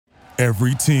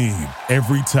Every team,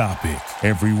 every topic,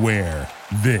 everywhere.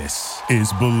 This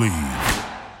is Believe.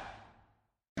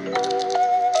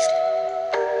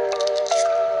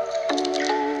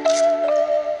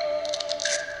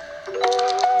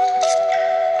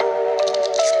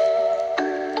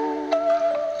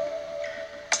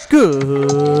 Good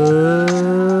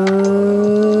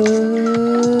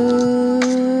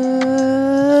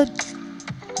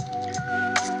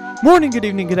morning, good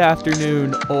evening, good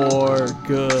afternoon, or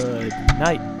good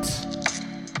night.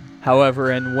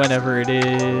 However and whenever it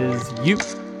is you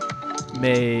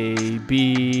may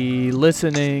be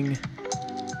listening,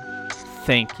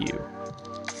 thank you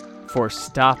for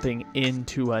stopping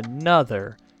into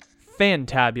another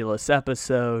fantabulous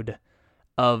episode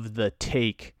of the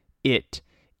Take It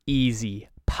Easy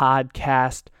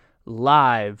podcast,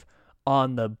 live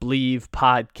on the Believe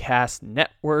Podcast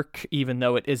Network, even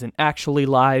though it isn't actually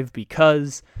live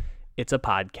because it's a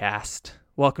podcast.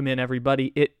 Welcome in,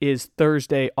 everybody. It is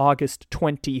Thursday, August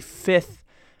 25th.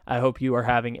 I hope you are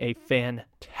having a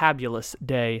fantabulous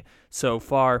day so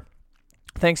far.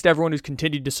 Thanks to everyone who's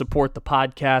continued to support the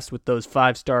podcast with those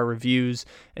 5-star reviews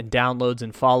and downloads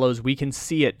and follows. We can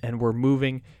see it, and we're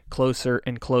moving closer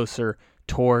and closer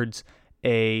towards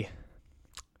a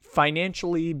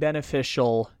financially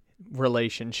beneficial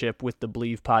relationship with the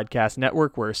Believe Podcast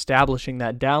Network. We're establishing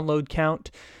that download count,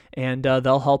 and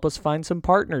they'll help us find some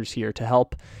partners here to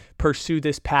help pursue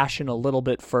this passion a little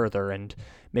bit further and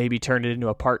maybe turn it into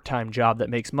a part-time job that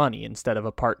makes money instead of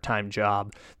a part-time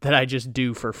job that I just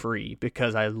do for free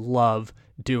because I love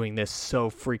doing this so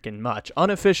freaking much.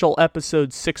 Unofficial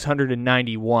episode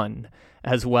 691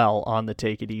 as well on the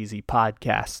Take It Easy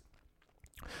podcast.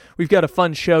 We've got a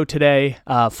fun show today,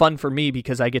 fun for me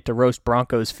because I get to roast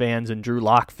Broncos fans and Drew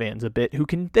Lock fans a bit,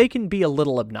 they can be a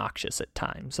little obnoxious at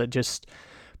times. Just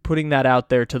putting that out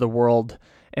there to the world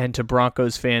and to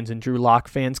Broncos fans and Drew Lock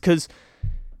fans, because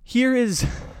here is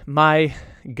my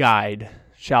guide,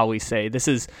 shall we say. This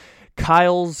is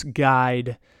Kyle's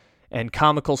guide and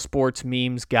Comical Sports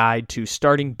Memes guide to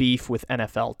starting beef with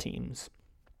NFL teams.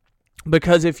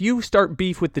 Because if you start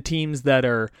beef with the teams that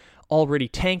are already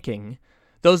tanking,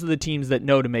 those are the teams that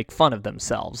know to make fun of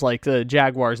themselves. Like the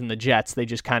Jaguars and the Jets, they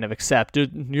just kind of accept,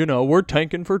 we're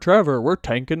tanking for Trevor, we're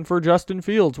tanking for Justin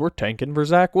Fields, we're tanking for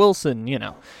Zach Wilson,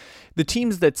 The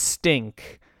teams that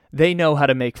stink, they know how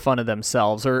to make fun of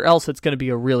themselves, or else it's going to be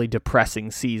a really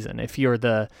depressing season. If you're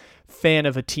the fan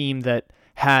of a team that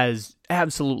has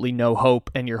absolutely no hope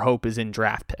and your hope is in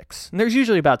draft picks. And there's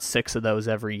usually about 6 of those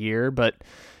every year, but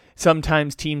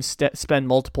sometimes teams spend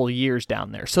multiple years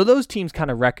down there. So those teams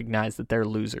kind of recognize that they're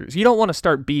losers. You don't want to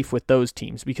start beef with those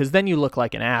teams because then you look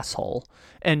like an asshole.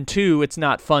 And 2, it's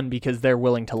not fun because they're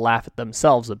willing to laugh at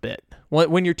themselves a bit.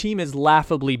 When your team is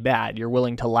laughably bad, you're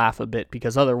willing to laugh a bit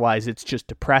because otherwise it's just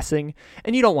depressing.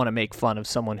 And you don't want to make fun of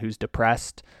someone who's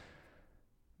depressed.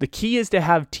 The key is to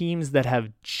have teams that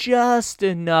have just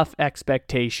enough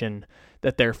expectation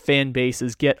that their fan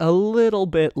bases get a little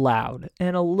bit loud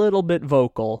and a little bit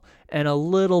vocal and a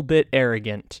little bit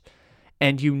arrogant.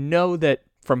 And you know that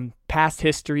from past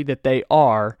history that they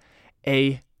are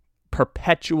a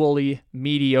perpetually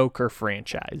mediocre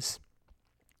franchise.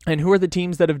 And who are the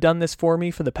teams that have done this for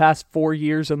me for the past 4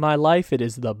 years of my life? It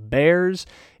is the Bears,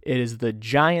 it is the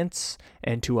Giants,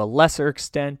 and to a lesser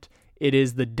extent, it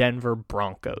is the Denver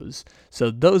Broncos.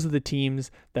 So those are the teams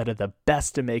that are the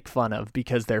best to make fun of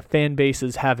because their fan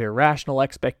bases have irrational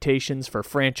expectations for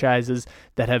franchises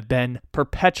that have been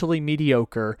perpetually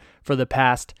mediocre for the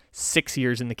past 6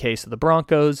 years in the case of the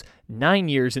Broncos, 9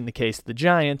 years in the case of the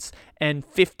Giants, and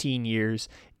 15 years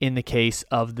in the case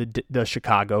of the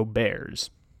Chicago Bears.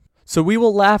 So we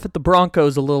will laugh at the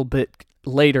Broncos a little bit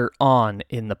later on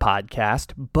in the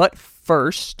podcast, but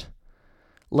first,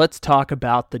 let's talk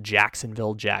about the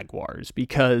Jacksonville Jaguars,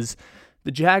 because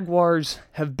the Jaguars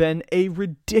have been a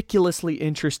ridiculously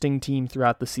interesting team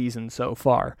throughout the season so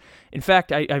far. In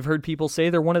fact, I've heard people say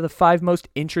they're one of the 5 most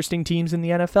interesting teams in the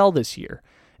NFL this year.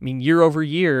 I mean, year over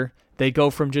year, they go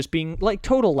from just being like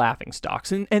total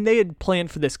laughingstocks, and they had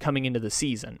planned for this coming into the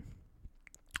season.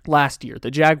 Last year,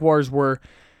 the Jaguars were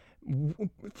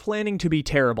planning to be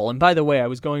terrible. And by the way, I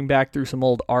was going back through some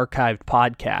old archived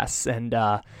podcasts,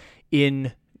 and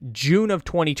in June of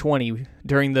 2020,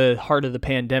 during the heart of the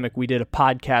pandemic, we did a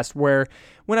podcast where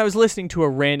when I was listening to a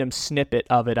random snippet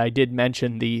of it, I did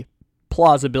mention the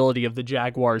plausibility of the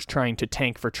Jaguars trying to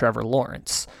tank for Trevor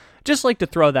Lawrence. Just like to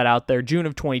throw that out there. June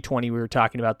of 2020, we were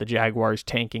talking about the Jaguars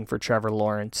tanking for Trevor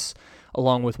Lawrence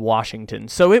along with Washington.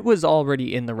 So it was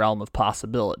already in the realm of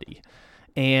possibility.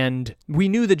 And we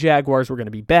knew the Jaguars were going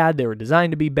to be bad. They were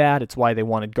designed to be bad. It's why they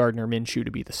wanted Gardner Minshew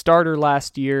to be the starter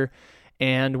last year.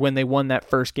 and when they won that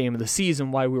first game of the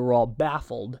season, why we were all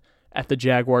baffled at the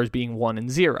Jaguars being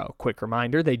 1-0. Quick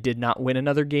reminder, they did not win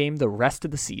another game the rest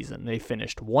of the season. They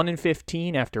finished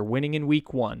 1-15 after winning in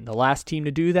week 1. The last team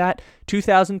to do that,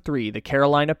 2003, the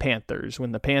Carolina Panthers,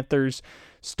 when the Panthers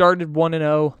started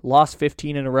 1-0, lost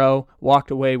 15 in a row, walked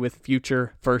away with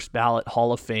future first ballot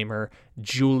Hall of Famer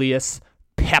Julius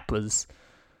Peppers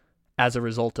as a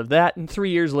result of that, and 3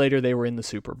 years later they were in the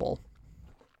Super Bowl.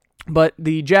 But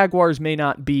the Jaguars may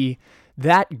not be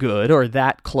that good or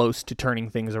that close to turning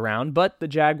things around, but the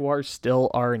Jaguars still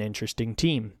are an interesting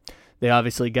team. They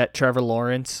obviously get Trevor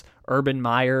Lawrence. Urban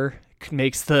Meyer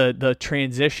makes the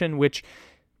transition, which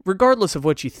regardless of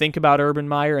what you think about Urban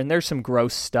Meyer, and there's some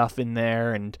gross stuff in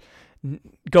there, and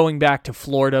going back to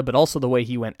Florida, but also the way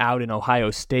he went out in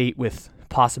Ohio State with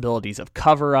possibilities of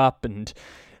cover-up and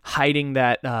hiding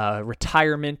that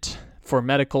retirement for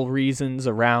medical reasons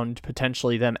around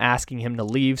potentially them asking him to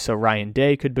leave so Ryan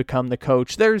Day could become the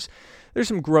coach. There's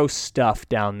some gross stuff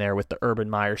down there with the Urban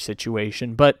Meyer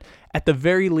situation, but at the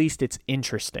very least it's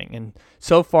interesting. And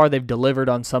so far they've delivered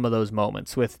on some of those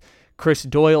moments with Chris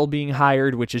Doyle being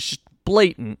hired, which is just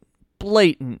blatant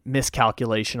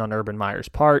miscalculation on Urban Meyer's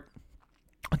part,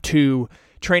 to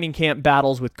training camp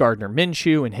battles with Gardner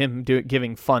Minshew and him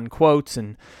giving fun quotes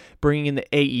and bringing in the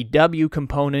AEW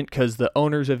component because the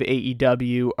owners of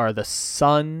AEW are the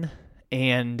Son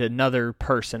and another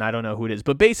person. I don't know who it is.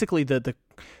 But basically the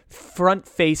front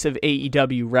face of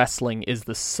AEW wrestling is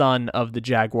the son of the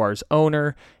Jaguars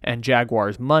owner, and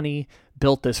Jaguars Money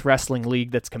built this wrestling league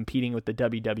that's competing with the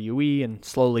WWE and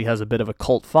slowly has a bit of a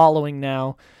cult following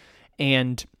now.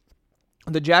 And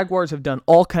the Jaguars have done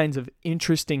all kinds of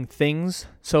interesting things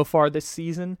so far this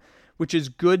season, which is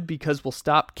good because we'll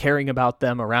stop caring about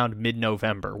them around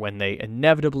mid-November when they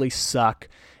inevitably suck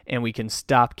and we can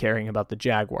stop caring about the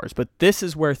Jaguars. But this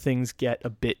is where things get a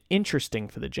bit interesting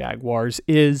for the Jaguars,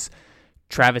 is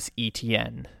Travis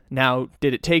Etienne. Now,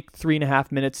 did it take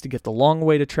 3.5 minutes to get the long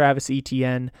way to Travis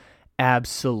Etienne?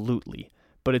 Absolutely.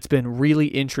 But it's been really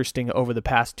interesting over the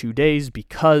past 2 days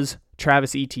because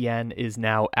Travis Etienne is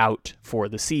now out for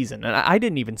the season. And I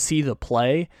didn't even see the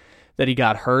play that he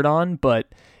got hurt on,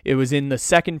 but it was in the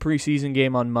second preseason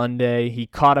game on Monday. He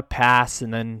caught a pass,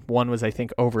 and then one was, I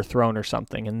think, overthrown or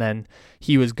something. And then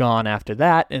he was gone after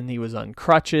that, and he was on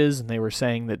crutches, and they were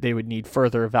saying that they would need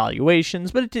further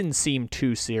evaluations, but it didn't seem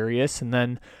too serious. And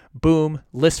then, boom,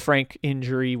 Lisfranc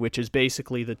injury, which is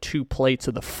basically the two plates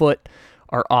of the foot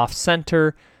are off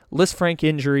center. Lisfranc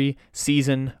injury,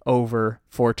 season over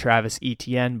for Travis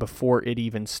Etienne before it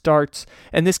even starts.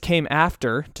 And this came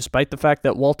after, despite the fact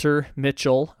that Walter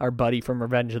Mitchell, our buddy from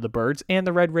Revenge of the Birds, and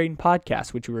the Red Rain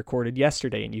podcast, which we recorded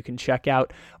yesterday, and you can check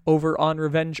out over on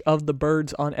Revenge of the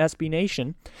Birds on SB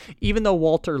Nation, even though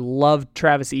Walter loved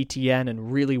Travis Etienne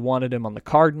and really wanted him on the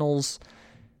Cardinals,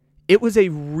 it was a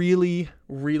really,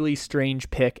 really strange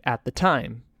pick at the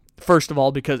time. First of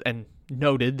all, because, and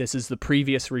noted, this is the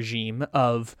previous regime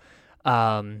of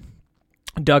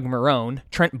Doug Marrone.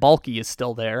 Trent Baalke is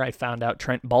still there. I found out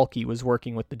Trent Baalke was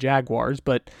working with the Jaguars,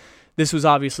 but this was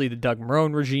obviously the Doug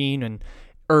Marrone regime, and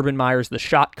Urban Meyer's the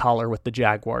shot caller with the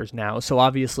Jaguars now, so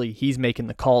obviously he's making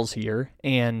the calls here,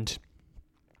 and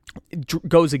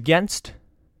goes against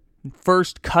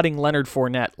first cutting Leonard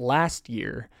Fournette last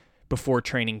year before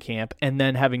training camp, and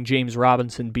then having James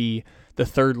Robinson be the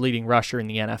third leading rusher in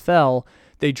the NFL.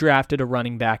 They drafted a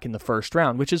running back in the first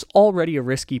round, which is already a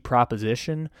risky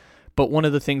proposition. But one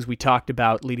of the things we talked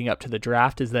about leading up to the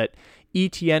draft is that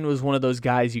Etienne was one of those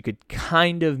guys you could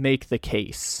kind of make the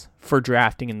case for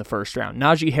drafting in the first round.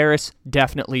 Najee Harris,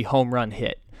 definitely home run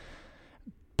hit.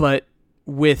 But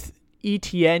with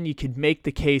Etienne, you could make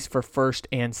the case for first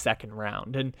and second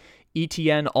round. And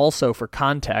Etienne also, for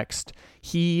context,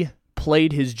 he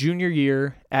played his junior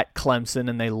year at Clemson,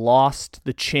 and they lost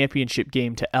the championship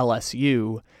game to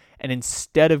LSU, and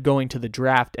instead of going to the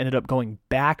draft, ended up going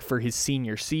back for his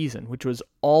senior season, which was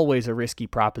always a risky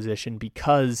proposition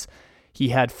because he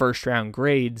had first-round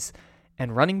grades,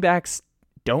 and running backs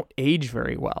don't age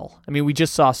very well. I mean, we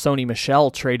just saw Sony Michel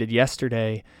traded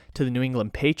yesterday to the New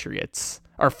England Patriots,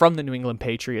 or from the New England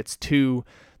Patriots to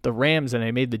the Rams, and I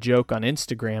made the joke on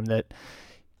Instagram that,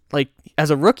 like, as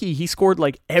a rookie, he scored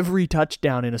like every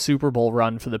touchdown in a Super Bowl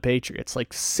run for the Patriots.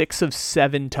 Like 6 of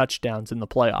 7 touchdowns in the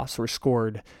playoffs were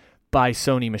scored by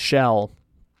Sony Michel.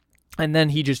 And then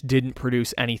he just didn't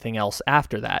produce anything else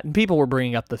after that. And people were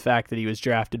bringing up the fact that he was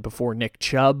drafted before Nick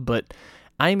Chubb, but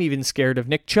I'm even scared of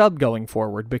Nick Chubb going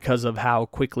forward because of how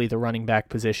quickly the running back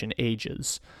position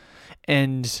ages.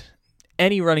 And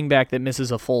any running back that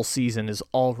misses a full season is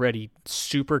already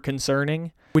super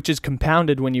concerning, which is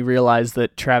compounded when you realize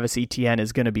that Travis Etienne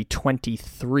is going to be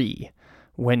 23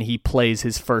 when he plays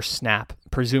his first snap,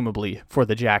 presumably for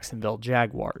the Jacksonville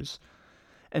Jaguars.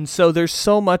 And so there's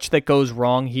so much that goes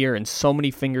wrong here and so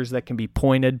many fingers that can be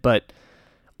pointed, but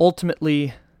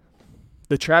ultimately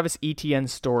the Travis Etienne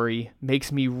story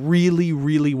makes me really,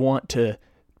 really want to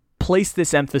place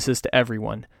this emphasis to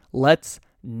everyone. Let's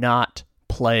not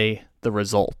play the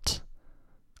result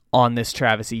on this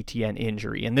Travis Etienne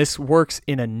injury. And this works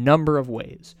in a number of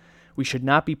ways. We should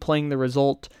not be playing the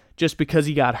result just because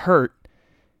he got hurt.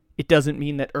 It doesn't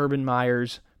mean that Urban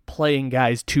Meyer's playing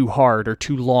guys too hard or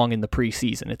too long in the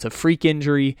preseason. It's a freak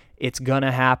injury. It's going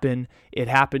to happen. It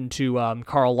happened to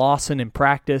Carl Lawson in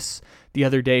practice the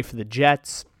other day for the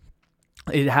Jets.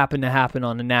 It happened to happen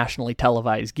on a nationally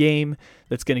televised game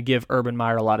that's going to give Urban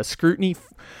Meyer a lot of scrutiny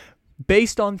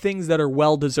based on things that are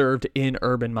well-deserved in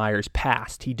Urban Meyer's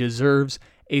past. He deserves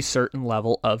a certain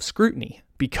level of scrutiny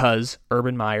because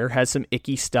Urban Meyer has some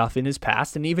icky stuff in his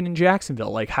past, and even in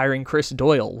Jacksonville, like hiring Chris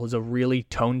Doyle was a really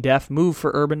tone-deaf move for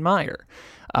Urban Meyer.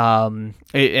 And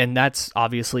that's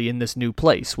obviously in this new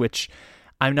place, which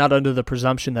I'm not under the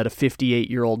presumption that a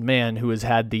 58-year-old man who has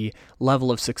had the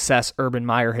level of success Urban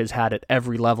Meyer has had at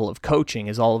every level of coaching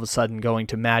is all of a sudden going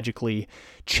to magically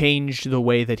change the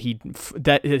way that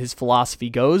his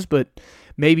philosophy goes, but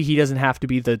maybe he doesn't have to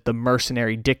be the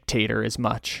mercenary dictator as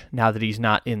much now that he's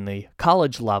not in the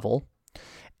college level.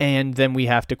 And then we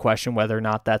have to question whether or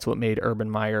not that's what made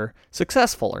Urban Meyer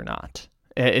successful or not.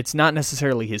 It's not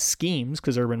necessarily his schemes,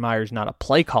 because Urban Meyer's not a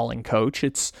play-calling coach.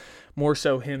 It's more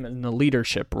so him in the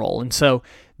leadership role. And so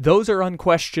those are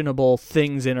unquestionable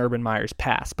things in Urban Meyer's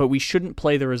past, but we shouldn't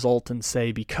play the result and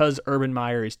say because Urban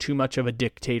Meyer is too much of a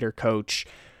dictator coach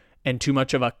and too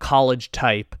much of a college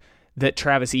type that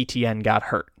Travis Etienne got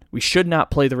hurt. We should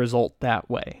not play the result that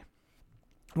way.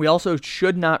 We also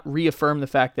should not reaffirm the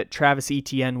fact that Travis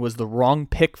Etienne was the wrong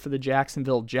pick for the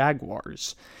Jacksonville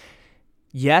Jaguars.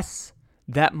 Yes,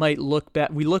 that might look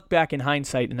back. We look back in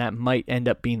hindsight, and that might end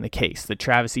up being the case, that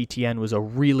Travis Etienne was a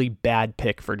really bad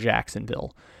pick for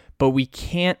Jacksonville. But we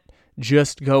can't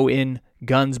just go in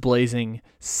guns blazing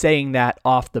saying that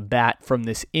off the bat from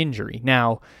this injury.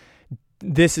 Now,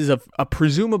 this is a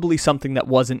presumably something that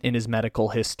wasn't in his medical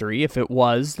history. If it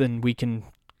was, then we can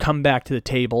come back to the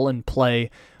table and play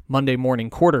Monday morning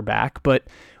quarterback. But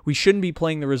we shouldn't be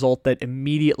playing the result that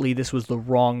immediately this was the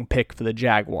wrong pick for the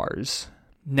Jaguars.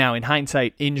 Now, in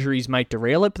hindsight, injuries might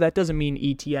derail it, but that doesn't mean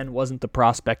Etienne wasn't the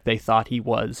prospect they thought he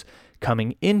was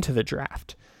coming into the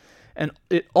draft. And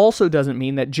it also doesn't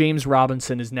mean that James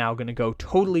Robinson is now going to go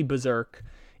totally berserk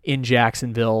in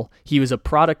Jacksonville. He was a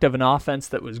product of an offense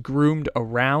that was groomed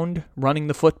around running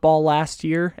the football last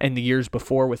year and the years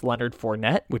before with Leonard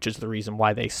Fournette, which is the reason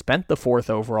why they spent the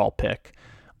 4th overall pick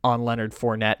on Leonard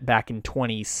Fournette back in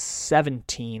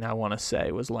 2017, I want to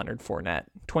say, was Leonard Fournette.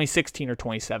 2016 or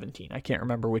 2017. I can't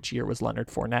remember which year was Leonard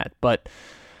Fournette, but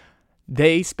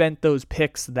they spent those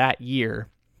picks that year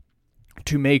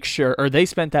to make sure, or they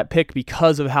spent that pick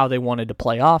because of how they wanted to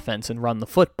play offense and run the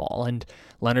football. And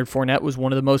Leonard Fournette was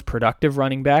one of the most productive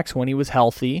running backs when he was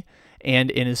healthy and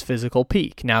in his physical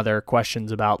peak. Now, there are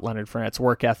questions about Leonard Fournette's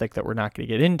work ethic that we're not going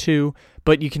to get into,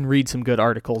 but you can read some good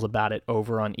articles about it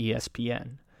over on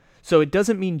ESPN. So it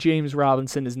doesn't mean James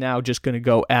Robinson is now just going to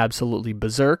go absolutely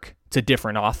berserk. It's a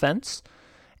different offense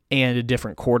and a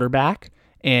different quarterback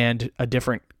and a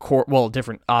different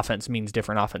different offense means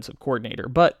different offensive coordinator,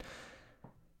 but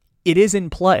it is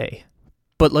in play.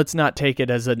 But let's not take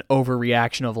it as an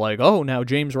overreaction of like, oh, now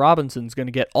James Robinson's going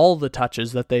to get all the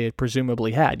touches that they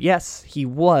presumably had. Yes, he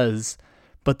was,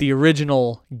 but the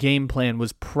original game plan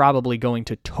was probably going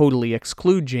to totally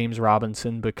exclude James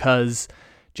Robinson because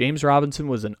James Robinson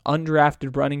was an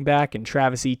undrafted running back and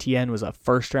Travis Etienne was a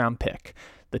first-round pick.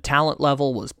 The talent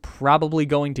level was probably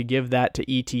going to give that to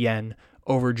Etienne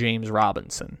over James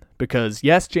Robinson because,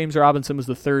 yes, James Robinson was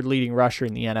the 3rd leading rusher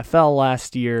in the NFL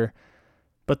last year,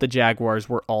 but the Jaguars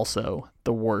were also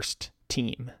the worst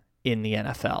team in the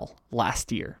NFL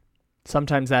last year.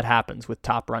 Sometimes that happens with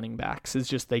top running backs. It's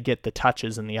just they get the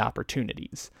touches and the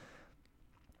opportunities.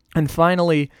 And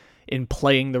finally, in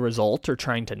playing the result or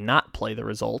trying to not play the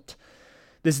result,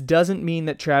 this doesn't mean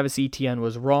that Travis Etienne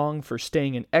was wrong for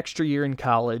staying an extra year in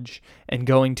college and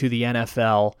going to the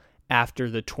NFL after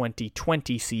the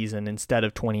 2020 season instead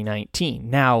of 2019.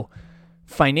 Now,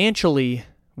 financially,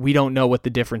 we don't know what the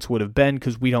difference would have been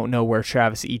because we don't know where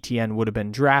Travis Etienne would have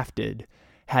been drafted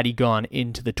had he gone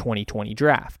into the 2020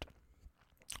 draft.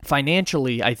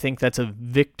 Financially, I think that's a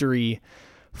victory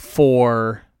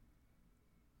for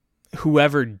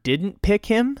whoever didn't pick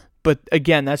him But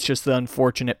again, that's just the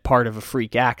unfortunate part of a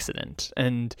freak accident.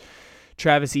 And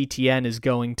Travis Etienne is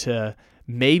going to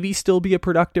maybe still be a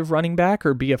productive running back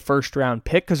or be a first-round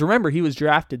pick. Because remember, he was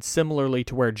drafted similarly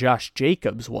to where Josh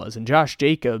Jacobs was. And Josh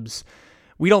Jacobs,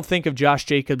 we don't think of Josh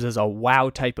Jacobs as a wow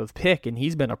type of pick, and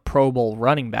he's been a Pro Bowl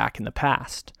running back in the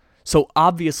past. So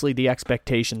obviously the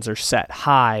expectations are set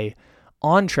high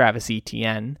on Travis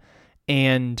Etienne,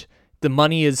 and the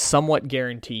money is somewhat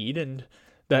guaranteed, and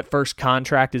that first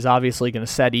contract is obviously going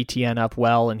to set Etienne up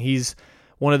well, and he's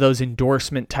one of those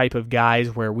endorsement type of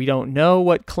guys where we don't know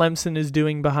what Clemson is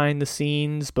doing behind the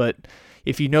scenes, but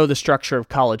if you know the structure of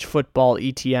college football,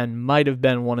 Etienne might have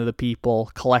been one of the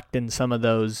people collecting some of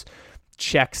those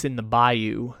checks in the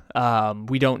bayou.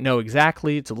 We don't know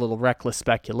exactly. It's a little reckless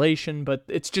speculation, but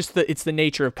it's the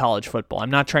nature of college football.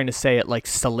 I'm not trying to say it like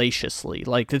salaciously.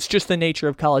 Like, it's just the nature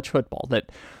of college football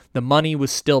that the money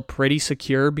was still pretty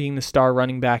secure being the star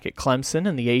running back at Clemson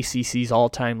and the ACC's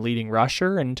all-time leading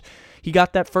rusher, and he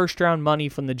got that first-round money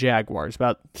from the Jaguars,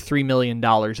 about $3 million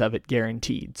of it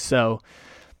guaranteed. So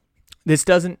this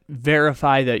doesn't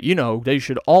verify that, they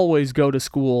should always go to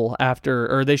school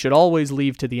or they should always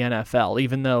leave to the NFL,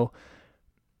 even though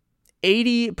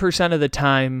 80% of the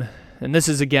time, and this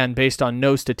is again based on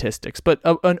no statistics, but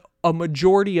a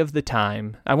majority of the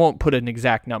time, I won't put an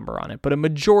exact number on it, but a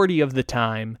majority of the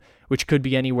time, which could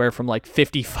be anywhere from like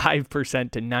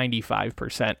 55% to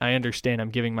 95%. I understand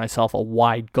I'm giving myself a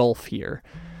wide gulf here,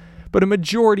 but a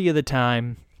majority of the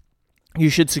time, you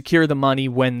should secure the money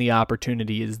when the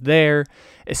opportunity is there,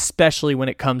 especially when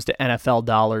it comes to NFL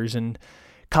dollars. And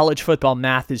college football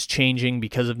math is changing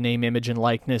because of name, image, and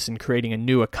likeness and creating a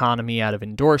new economy out of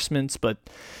endorsements. But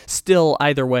still,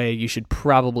 either way, you should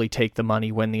probably take the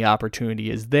money when the opportunity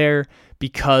is there,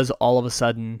 because all of a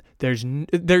sudden there's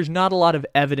not a lot of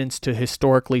evidence to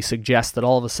historically suggest that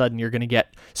all of a sudden you're going to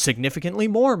get significantly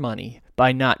more money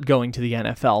by not going to the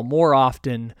NFL. More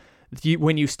often,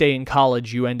 when you stay in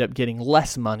college, you end up getting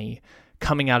less money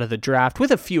coming out of the draft,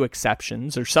 with a few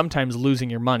exceptions, or sometimes losing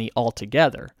your money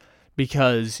altogether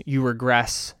because you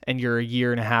regress and you're a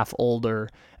year and a half older,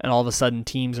 and all of a sudden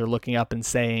teams are looking up and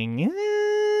saying,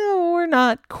 we're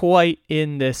not quite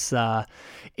in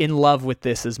love with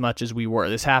this as much as we were.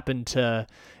 This happened to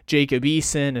Jacob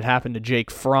Eason. It happened to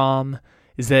Jake Fromm.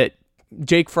 Is that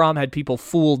Jake Fromm had people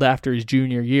fooled after his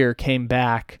junior year, came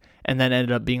back, and then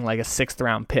ended up being like a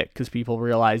 6th-round pick because people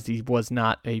realized he was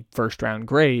not a first-round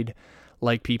grade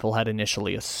like people had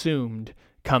initially assumed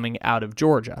coming out of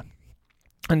Georgia.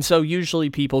 And so usually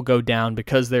people go down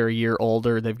because they're a year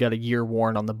older, they've got a year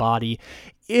worn on the body.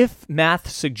 If math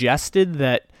suggested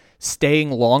that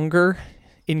staying longer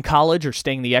in college, or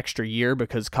staying the extra year,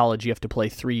 because college you have to play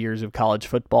 3 years of college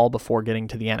football before getting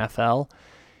to the NFL,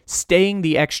 staying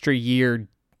the extra year,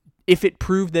 if it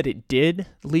proved that it did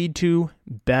lead to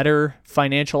better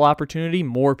financial opportunity,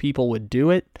 more people would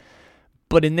do it.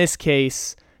 But in this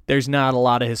case, there's not a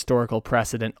lot of historical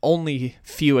precedent, only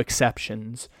few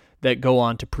exceptions that go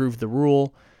on to prove the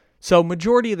rule. So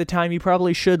majority of the time, you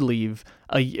probably should leave.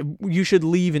 You should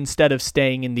leave instead of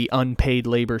staying in the unpaid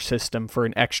labor system for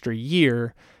an extra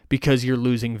year, because you're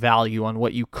losing value on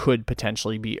what you could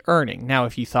potentially be earning. Now,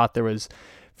 if you thought there was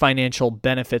financial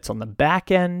benefits on the back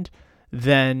end,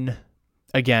 then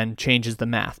again, changes the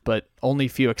math, but only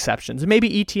few exceptions. And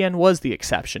maybe Etienne was the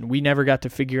exception. We never got to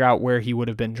figure out where he would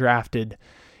have been drafted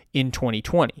in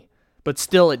 2020. But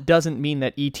still, it doesn't mean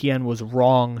that Etienne was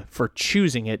wrong for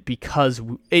choosing it, because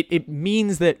it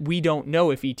means that we don't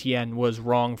know if Etienne was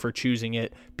wrong for choosing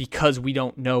it because we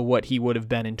don't know what he would have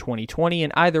been in 2020.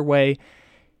 And either way,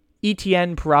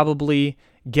 Etienne probably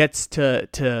gets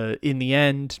to in the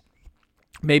end,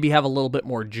 maybe have a little bit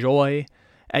more joy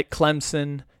at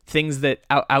Clemson, things that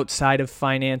outside of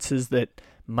finances that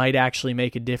might actually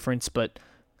make a difference. But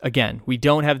again, we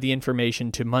don't have the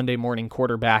information to Monday morning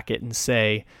quarterback it and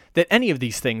say that any of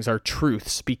these things are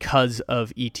truths because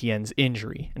of Etienne's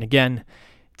injury. And again,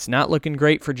 it's not looking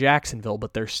great for Jacksonville,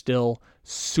 but they're still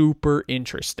super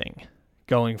interesting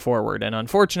going forward. And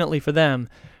unfortunately for them,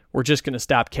 we're just going to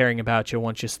stop caring about you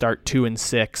once you start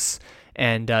 2-6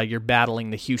 and you're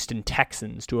battling the Houston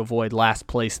Texans to avoid last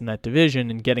place in that division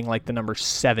and getting like the number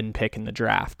 7 pick in the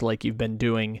draft, like you've been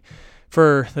doing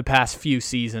for the past few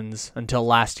seasons until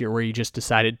last year, where you just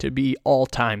decided to be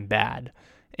all-time bad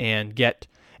and get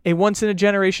a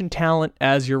once-in-a-generation talent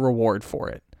as your reward for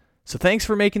it. So thanks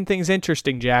for making things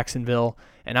interesting, Jacksonville,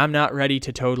 and I'm not ready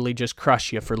to totally just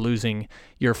crush you for losing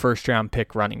your first-round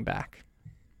pick running back.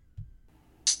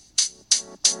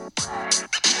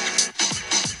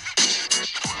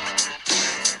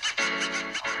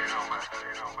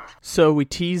 So we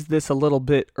teased this a little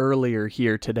bit earlier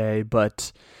here today,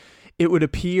 but It would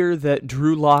appear that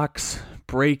Drew Lock's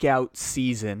breakout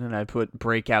season, and I put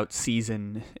breakout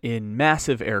season in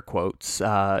massive air quotes,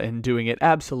 and doing it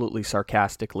absolutely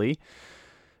sarcastically,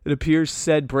 it appears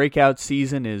said breakout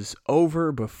season is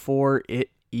over before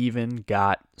it even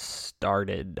got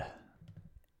started.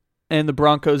 And the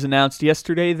Broncos announced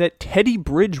yesterday that Teddy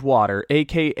Bridgewater,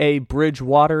 a.k.a.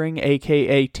 Bridgewatering,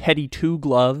 a.k.a. Teddy Two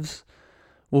Gloves,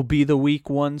 will be the Week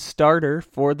 1 starter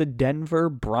for the Denver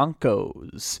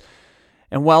Broncos.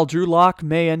 And while Drew Lock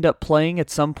may end up playing at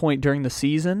some point during the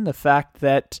season, the fact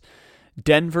that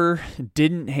Denver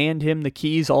didn't hand him the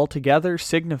keys altogether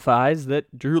signifies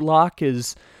that Drew Lock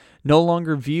is no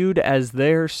longer viewed as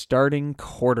their starting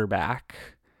quarterback,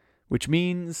 which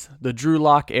means the Drew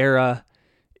Lock era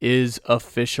is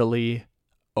officially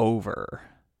over.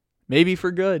 Maybe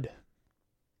for good.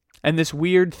 And this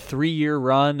weird 3-year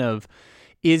run of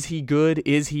is he good,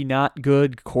 is he not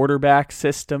good quarterback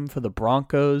system for the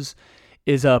Broncos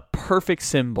is a perfect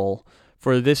symbol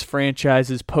for this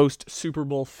franchise's post-Super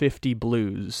Bowl 50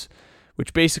 blues,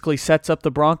 which basically sets up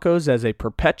the Broncos as a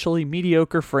perpetually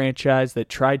mediocre franchise that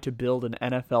tried to build an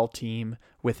NFL team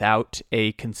without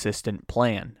a consistent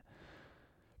plan.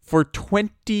 For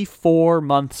 24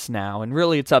 months now, and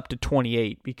really it's up to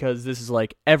 28 because this is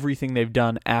like everything they've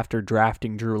done after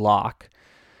drafting Drew Lock,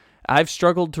 I've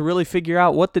struggled to really figure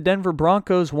out what the Denver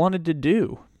Broncos wanted to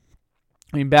do.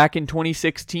 I mean, back in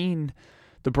 2016,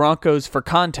 the Broncos, for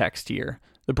context here,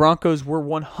 the Broncos were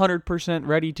 100%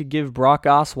 ready to give Brock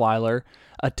Osweiler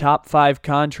a top 5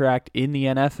 contract in the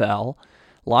NFL,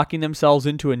 locking themselves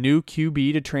into a new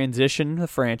QB to transition the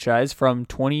franchise from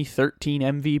 2013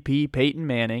 MVP Peyton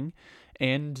Manning,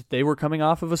 and they were coming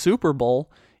off of a Super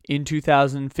Bowl in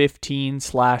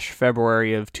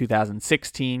 2015/February of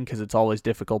 2016, because it's always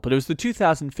difficult, but it was the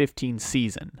 2015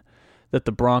 season that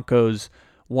the Broncos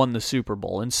won the Super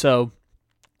Bowl. And so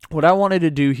what I wanted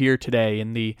to do here today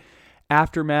in the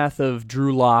aftermath of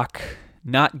Drew Lock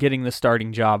not getting the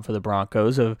starting job for the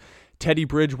Broncos, of Teddy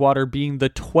Bridgewater being the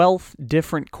 12th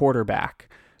different quarterback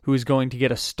who is going to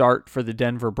get a start for the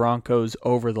Denver Broncos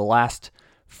over the last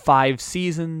 5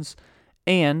 seasons,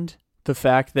 and the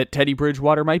fact that Teddy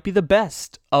Bridgewater might be the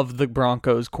best of the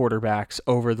Broncos quarterbacks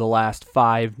over the last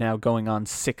 5, now going on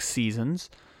 6 seasons.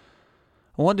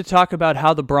 I wanted to talk about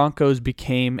how the Broncos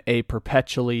became a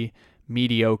perpetually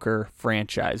mediocre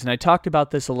franchise. And I talked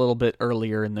about this a little bit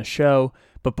earlier in the show,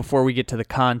 but before we get to the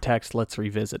context, let's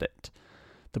revisit it.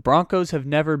 The Broncos have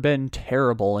never been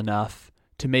terrible enough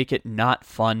to make it not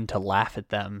fun to laugh at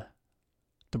them.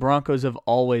 The Broncos have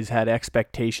always had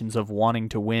expectations of wanting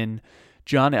to win.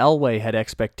 John Elway had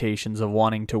expectations of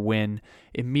wanting to win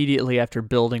immediately after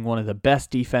building one of the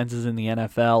best defenses in the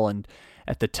NFL, and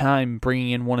at the time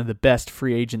bringing in one of the best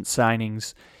free agent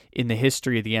signings in the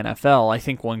history of the NFL. I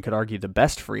think one could argue the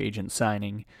best free agent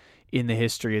signing in the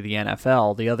history of the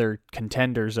NFL. The other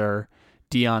contenders are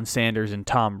Deion Sanders and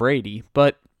Tom Brady,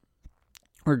 but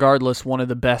regardless, one of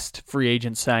the best free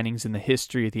agent signings in the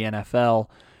history of the NFL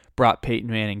brought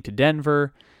Peyton Manning to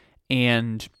Denver,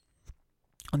 and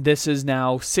this is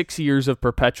now 6 years of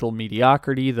perpetual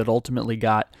mediocrity that ultimately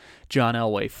got John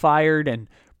Elway fired, and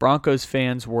Broncos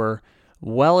fans were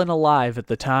well and alive at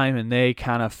the time, and they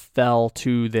kind of fell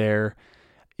to their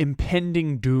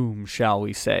impending doom, shall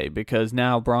we say, because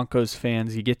now Broncos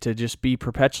fans, you get to just be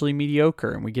perpetually mediocre,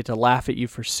 and we get to laugh at you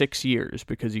for 6 years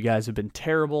because you guys have been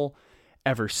terrible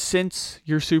ever since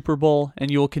your Super Bowl, and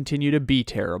you'll continue to be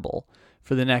terrible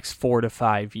for the next 4 to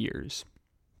 5 years.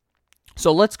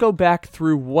 So let's go back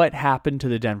through what happened to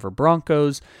the Denver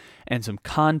Broncos and some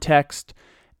context,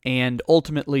 and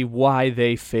ultimately why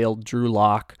they failed Drew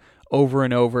Lock over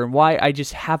and over, and why I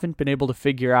just haven't been able to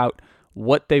figure out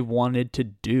what they wanted to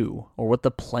do or what the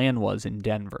plan was in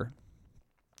Denver.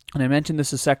 And I mentioned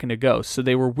this a second ago. So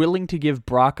they were willing to give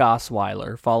Brock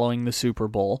Osweiler, following the Super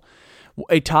Bowl,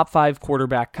 a top 5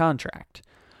 quarterback contract.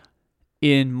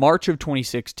 In March of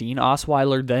 2016,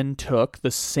 Osweiler then took the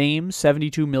same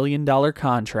 $72 million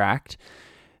contract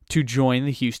to join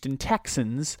the Houston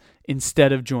Texans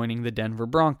instead of joining the Denver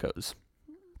Broncos.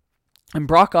 And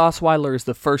Brock Osweiler is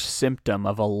the first symptom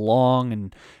of a long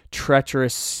and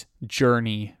treacherous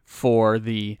journey for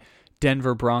the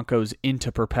Denver Broncos into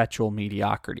perpetual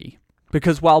mediocrity.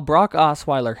 Because while Brock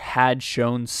Osweiler had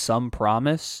shown some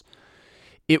promise,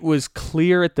 it was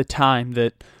clear at the time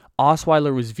that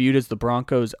Osweiler was viewed as the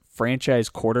Broncos' franchise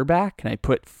quarterback, and I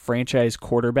put franchise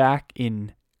quarterback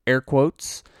in air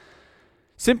quotes,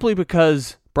 simply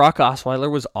because Brock Osweiler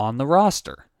was on the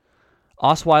roster.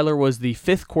 Osweiler was the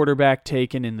 5th quarterback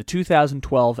taken in the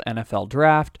 2012 NFL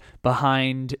Draft,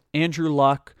 behind Andrew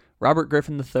Luck, Robert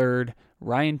Griffin III,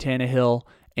 Ryan Tannehill,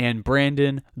 and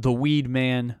Brandon the Weed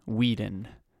Man Whedon.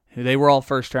 They were all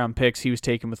first-round picks. He was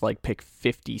taken with like pick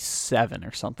 57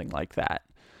 or something like that.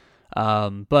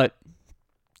 But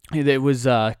it was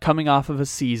coming off of a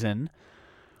season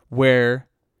where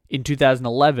in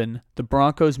 2011, the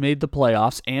Broncos made the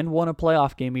playoffs and won a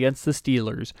playoff game against the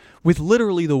Steelers with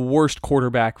literally the worst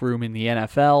quarterback room in the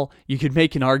NFL. You could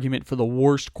make an argument for the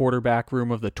worst quarterback room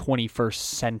of the 21st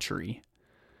century.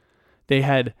 They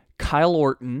had Kyle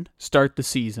Orton start the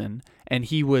season, and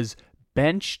he was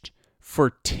benched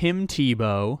for Tim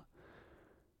Tebow,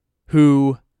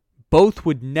 who both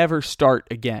would never start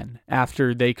again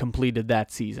after they completed that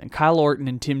season. Kyle Orton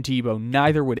and Tim Tebow,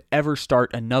 neither would ever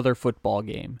start another football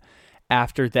game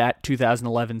after that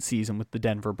 2011 season with the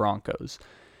Denver Broncos.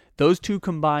 Those two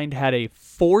combined had a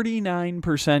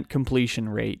 49% completion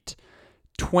rate,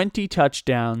 20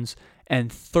 touchdowns,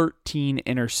 and 13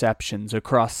 interceptions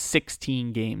across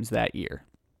 16 games that year.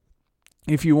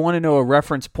 If you want to know a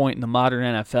reference point in the modern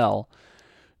NFL,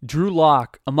 Drew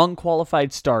Lock, among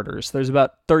qualified starters, there's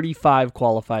about 35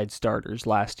 qualified starters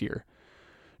last year.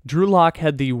 Drew Lock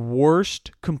had the worst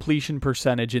completion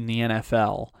percentage in the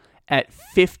NFL at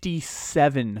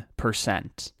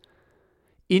 57%.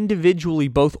 Individually,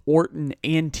 both Orton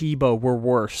and Tebow were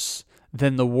worse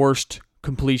than the worst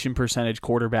completion percentage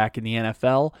quarterback in the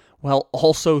NFL, while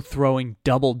also throwing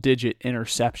double-digit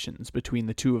interceptions between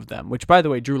the two of them, which, by the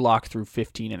way, Drew Lock threw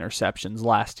 15 interceptions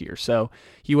last year, so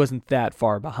he wasn't that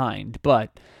far behind.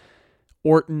 But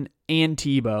Orton and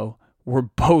Tebow were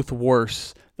both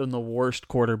worse than the worst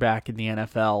quarterback in the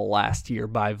NFL last year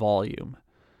by volume.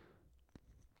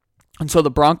 And so the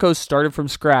Broncos started from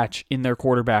scratch in their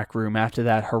quarterback room after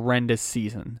that horrendous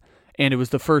season. And it was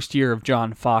the first year of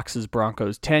John Fox's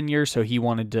Broncos tenure, so he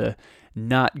wanted to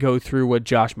not go through what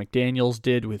Josh McDaniels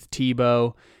did with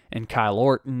Tebow and Kyle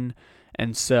Orton.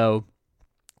 And so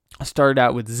I started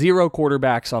out with 0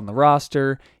 quarterbacks on the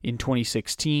roster in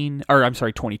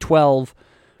 2012,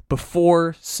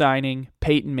 before signing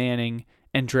Peyton Manning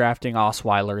and drafting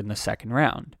Osweiler in the second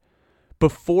round.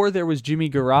 Before there was Jimmy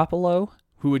Garoppolo,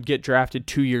 who would get drafted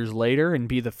 2 years later and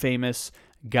be the famous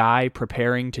guy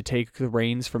preparing to take the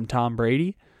reins from Tom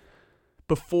Brady.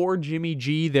 Before Jimmy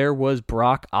G, there was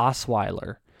Brock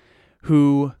Osweiler,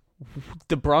 who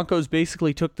the Broncos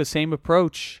basically took the same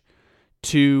approach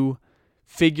to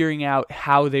figuring out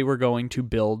how they were going to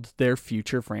build their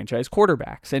future franchise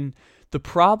quarterbacks. And the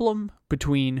problem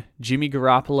between Jimmy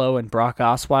Garoppolo and Brock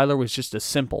Osweiler was just a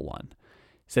simple one.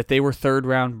 It's that they were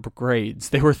third-round grades.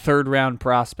 They were third-round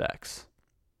prospects.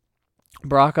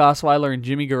 Brock Osweiler and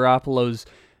Jimmy Garoppolo's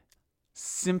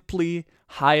simply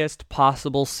highest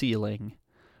possible ceiling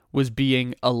was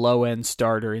being a low-end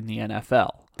starter in the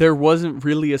NFL. There wasn't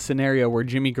really a scenario where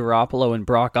Jimmy Garoppolo and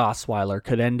Brock Osweiler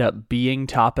could end up being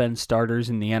top-end starters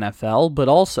in the NFL, but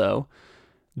also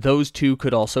those two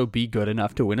could also be good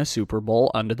enough to win a Super Bowl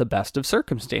under the best of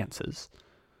circumstances.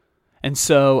 And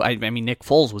so, I mean, Nick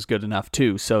Foles was good enough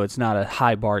too, so it's not a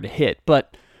high bar to hit,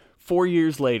 but 4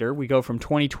 years later, we go from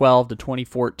 2012 to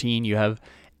 2014. You have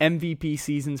MVP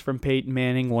seasons from Peyton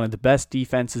Manning, one of the best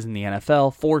defenses in the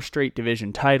NFL, 4 straight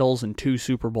division titles and 2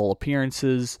 Super Bowl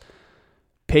appearances.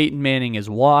 Peyton Manning is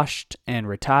washed and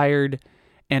retired,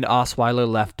 and Osweiler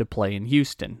left to play in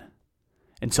Houston.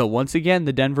 And so once again,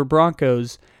 the Denver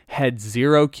Broncos had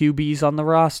 0 QBs on the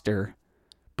roster,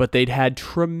 but they'd had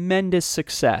tremendous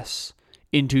success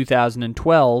in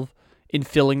 2012 in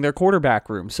filling their quarterback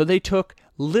room. So they took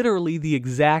literally the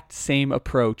exact same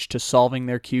approach to solving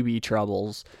their QB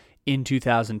troubles in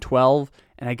 2012.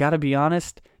 And I gotta be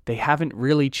honest, they haven't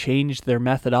really changed their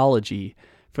methodology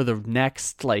for the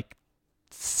next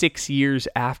 6 years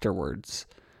afterwards.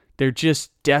 They're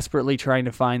just desperately trying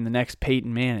to find the next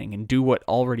Peyton Manning and do what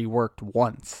already worked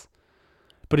once.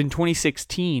 But in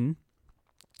 2016,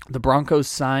 the Broncos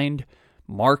signed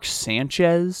Mark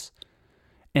Sanchez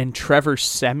and Trevor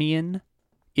Siemian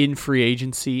in free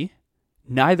agency,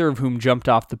 neither of whom jumped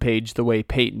off the page the way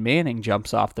Peyton Manning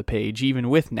jumps off the page, even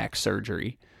with neck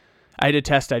surgery. I had to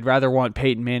test I'd rather want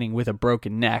Peyton Manning with a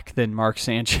broken neck than Mark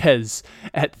Sanchez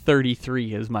at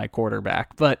 33 as my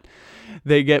quarterback. But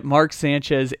they get Mark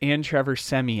Sanchez and Trevor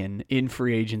Siemian in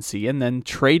free agency and then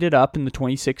traded up in the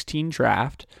 2016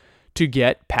 draft to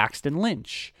get Paxton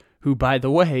Lynch, who, by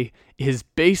the way, is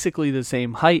basically the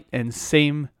same height and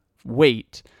same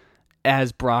weight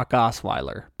as Brock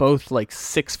Osweiler, both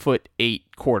 6'8"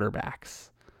 quarterbacks.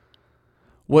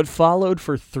 What followed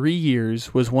for 3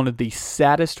 years was one of the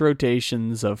saddest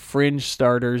rotations of fringe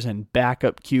starters and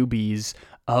backup QBs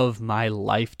of my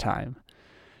lifetime.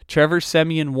 Trevor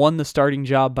Siemian won the starting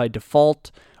job by default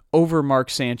over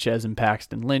Mark Sanchez and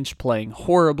Paxton Lynch playing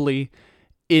horribly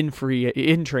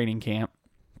in training camp.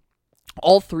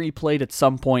 All three played at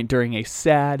some point during a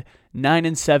sad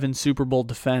 9-7 Super Bowl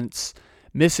defense,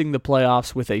 missing the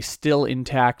playoffs with a still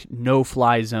intact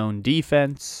no-fly zone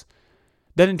defense.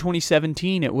 Then in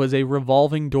 2017, it was a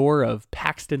revolving door of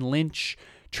Paxton Lynch,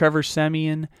 Trevor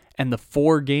Siemian, and the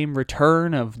 4-game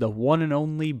return of the one and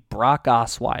only Brock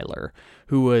Osweiler,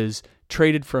 who was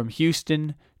traded from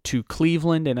Houston to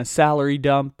Cleveland in a salary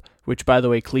dump, which, by the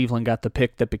way, Cleveland got the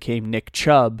pick that became Nick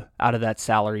Chubb out of that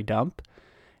salary dump,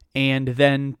 and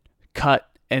then cut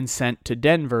and sent to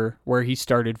Denver, where he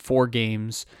started 4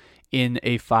 games in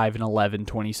a 5-11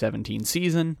 2017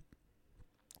 season.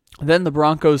 Then the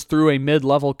Broncos threw a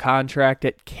mid-level contract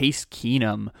at Case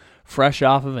Keenum, fresh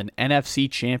off of an NFC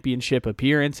Championship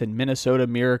appearance and Minnesota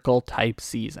Miracle-type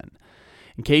season.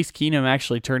 And Case Keenum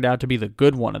actually turned out to be the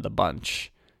good one of the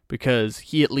bunch, because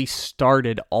he at least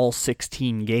started all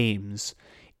 16 games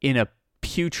in a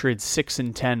putrid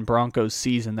 6-10 Broncos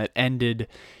season that ended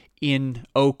in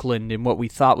Oakland in what we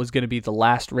thought was going to be the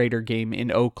last Raider game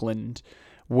in Oakland,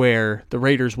 where the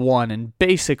Raiders won and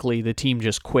basically the team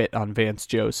just quit on Vance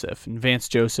Joseph. And Vance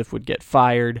Joseph would get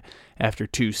fired after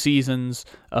 2 seasons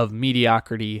of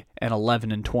mediocrity and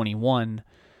 11-21.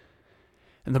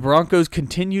 And the Broncos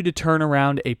continue to turn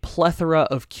around a plethora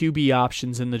of QB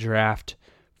options in the draft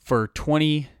for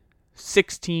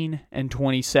 2016 and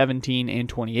 2017 and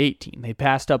 2018. They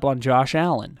passed up on Josh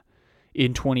Allen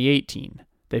in 2018.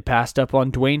 They passed up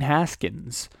on Dwayne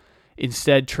Haskins,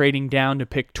 instead trading down to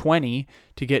pick 20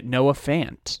 to get Noah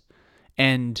Fant.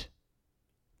 And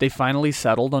they finally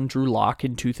settled on Drew Lock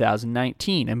in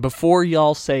 2019. And before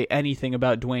y'all say anything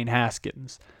about Dwayne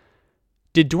Haskins,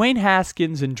 did Dwayne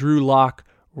Haskins and Drew Lock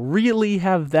really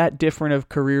have that different of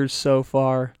careers so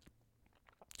far?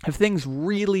 Have things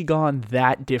really gone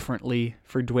that differently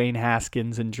for Dwayne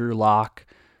Haskins and Drew Lock?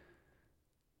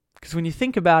 Because when you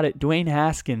think about it, Dwayne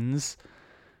Haskins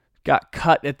got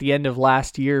cut at the end of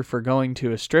last year for going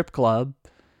to a strip club.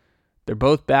 They're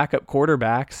both backup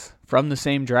quarterbacks from the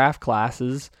same draft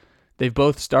classes. They've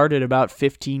both started about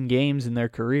 15 games in their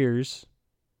careers.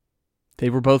 They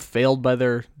were both failed by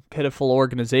their pitiful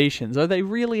organizations. Are they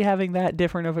really having that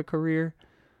different of a career?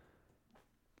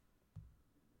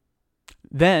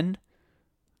 Then,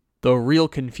 the real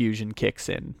confusion kicks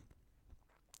in.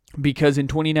 Because in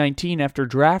 2019, after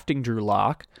drafting Drew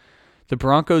Lock, the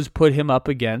Broncos put him up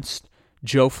against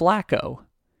Joe Flacco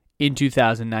in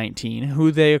 2019,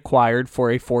 who they acquired for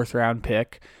a 4th-round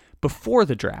pick before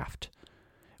the draft,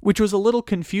 which was a little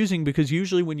confusing because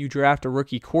usually when you draft a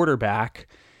rookie quarterback,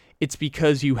 it's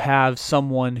because you have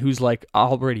someone who's like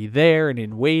already there and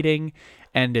in waiting,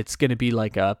 and it's going to be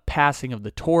like a passing of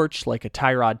the torch, like a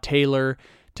Tyrod Taylor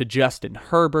to Justin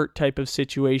Herbert type of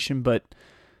situation, but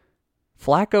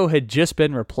Flacco had just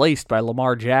been replaced by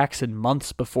Lamar Jackson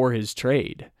months before his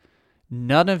trade.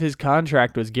 None of his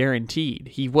contract was guaranteed.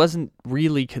 He wasn't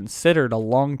really considered a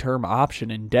long-term option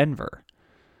in Denver.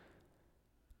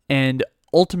 And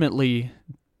ultimately,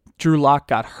 Drew Lock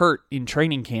got hurt in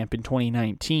training camp in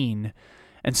 2019,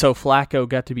 and so Flacco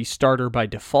got to be starter by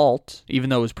default,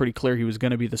 even though it was pretty clear he was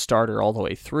going to be the starter all the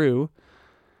way through.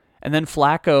 And then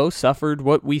Flacco suffered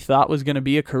what we thought was going to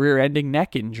be a career-ending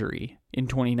neck injury in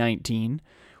 2019,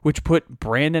 which put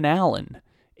Brandon Allen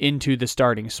into the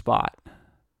starting spot.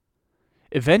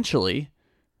 Eventually,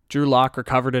 Drew Lock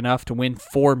recovered enough to win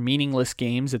 4 meaningless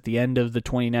games at the end of the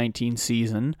 2019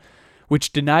 season,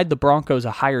 which denied the Broncos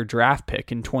a higher draft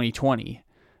pick in 2020.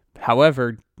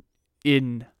 However,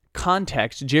 in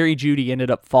context, Jerry Jeudy ended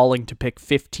up falling to pick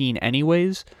 15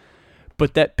 anyways,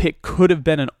 but that pick could have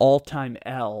been an all-time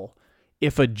L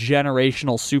if a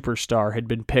generational superstar had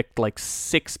been picked like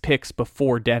 6 picks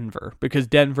before Denver, because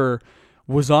Denver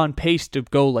was on pace to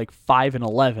go like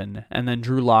 5-11, and then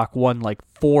Drew Lock won like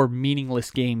 4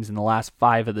 meaningless games in the last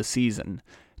 5 of the season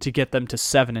to get them to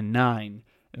 7-9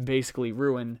 and basically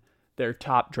ruin their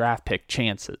top draft pick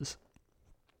chances.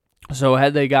 So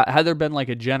had there been like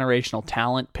a generational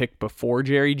talent picked before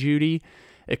Jerry Jeudy,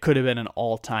 it could have been an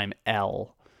all-time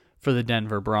L for the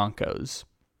Denver Broncos.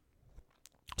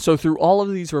 So through all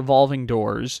of these revolving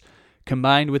doors,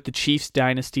 combined with the Chiefs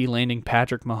dynasty landing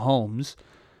Patrick Mahomes,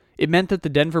 it meant that the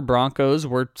Denver Broncos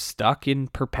were stuck in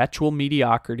perpetual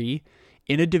mediocrity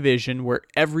in a division where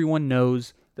everyone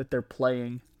knows that they're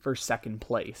playing for second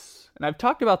place. And I've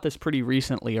talked about this pretty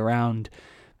recently around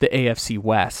the AFC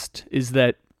West, is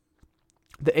that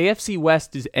the AFC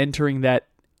West is entering that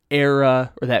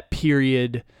era or that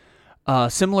period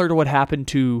similar to what happened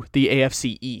to the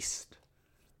AFC East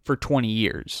for 20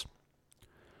 years.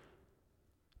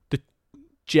 The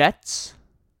Jets,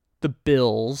 the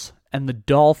Bills, and the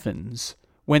Dolphins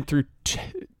went through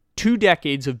 2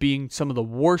 decades of being some of the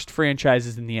worst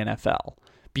franchises in the NFL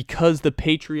because the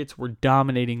Patriots were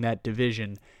dominating that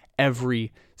division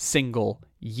every single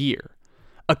year.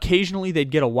 Occasionally, they'd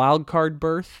get a wild card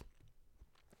berth,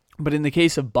 but in the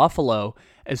case of Buffalo,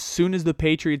 as soon as the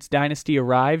Patriots dynasty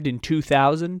arrived in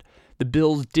 2000, the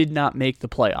Bills did not make the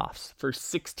playoffs. For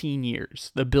 16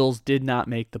 years, the Bills did not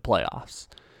make the playoffs.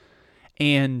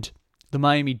 And the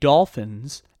Miami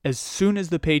Dolphins, as soon as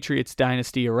the Patriots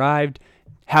dynasty arrived,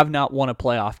 have not won a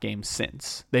playoff game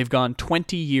since. They've gone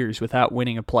 20 years without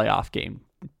winning a playoff game.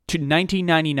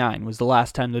 1999 was the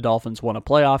last time the Dolphins won a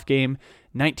playoff game.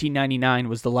 1999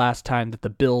 was the last time that the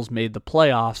Bills made the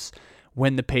playoffs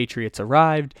when the Patriots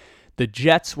arrived. The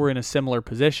Jets were in a similar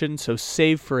position, so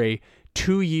save for a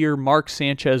 2-year Mark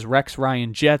Sanchez, Rex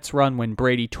Ryan Jets run when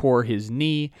Brady tore his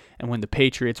knee and when the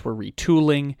Patriots were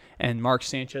retooling and Mark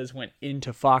Sanchez went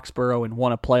into Foxborough and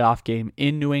won a playoff game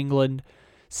in New England.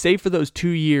 Save for those 2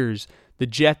 years, the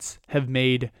Jets have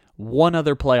made one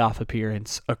other playoff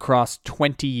appearance across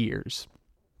 20 years.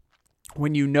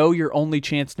 When you know your only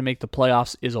chance to make the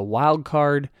playoffs is a wild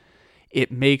card,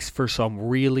 it makes for some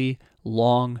really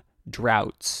long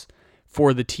droughts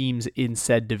for the teams in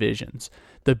said divisions.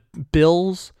 The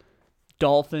Bills,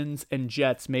 Dolphins, and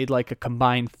Jets made like a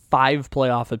combined 5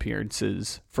 playoff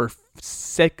appearances for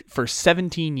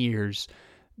 17 years.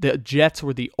 The Jets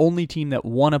were the only team that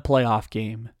won a playoff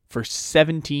game for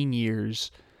 17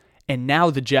 years. And now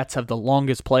the Jets have the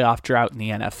longest playoff drought in the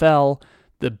NFL.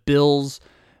 The Bills,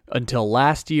 until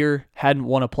last year, hadn't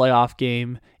won a playoff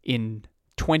game in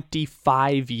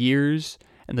 25 years.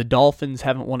 And the Dolphins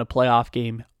haven't won a playoff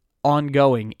game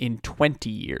ongoing in 20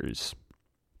 years.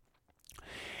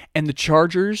 And the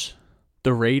Chargers,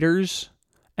 the Raiders,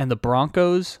 and the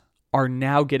Broncos are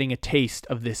now getting a taste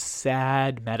of this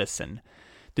sad medicine.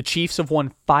 The Chiefs have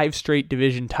won 5 straight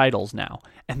division titles now,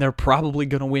 and they're probably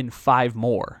going to win 5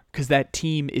 more because that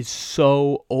team is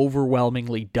so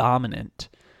overwhelmingly dominant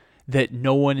that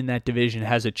no one in that division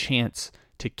has a chance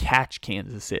to catch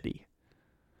Kansas City.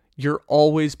 You're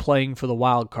always playing for the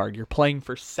wild card. You're playing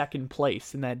for second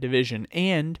place in that division,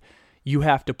 and you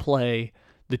have to play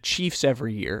the Chiefs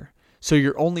every year. So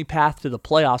your only path to the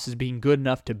playoffs is being good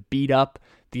enough to beat up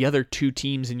the other 2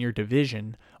 teams in your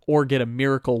division or get a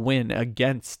miracle win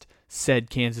against said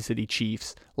Kansas City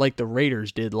Chiefs like the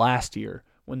Raiders did last year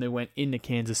when they went into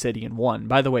Kansas City and won.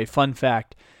 By the way, fun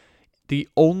fact, the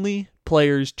only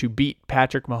players to beat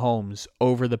Patrick Mahomes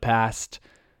over the past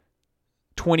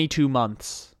 22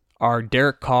 months are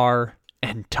Derek Carr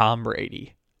and Tom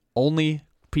Brady. Only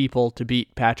people to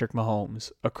beat Patrick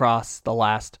Mahomes across the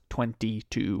last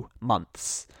 22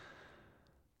 months.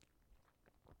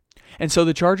 And so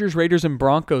the Chargers, Raiders, and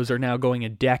Broncos are now going a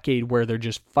decade where they're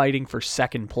just fighting for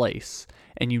second place.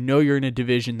 And you know you're in a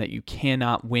division that you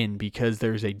cannot win because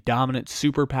there's a dominant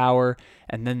superpower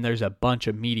and then there's a bunch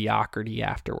of mediocrity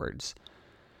afterwards.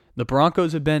 The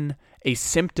Broncos have been a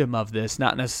symptom of this,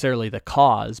 not necessarily the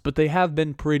cause, but they have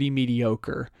been pretty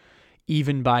mediocre,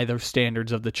 even by the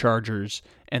standards of the Chargers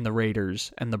and the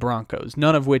Raiders and the Broncos,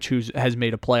 none of which has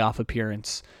made a playoff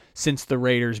appearance since the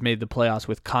Raiders made the playoffs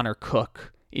with Connor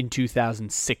Cook in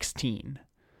 2016.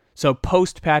 So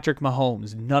post Patrick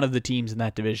Mahomes, none of the teams in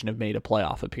that division have made a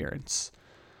playoff appearance.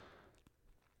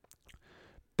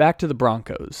 Back to the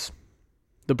Broncos.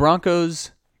 The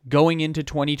Broncos, going into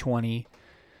 2020,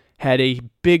 had a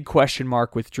big question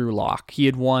mark with Drew Lock. He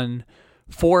had won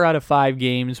 4 out of 5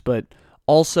 games, but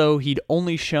also he'd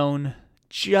only shown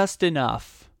just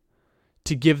enough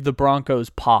to give the Broncos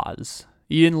pause.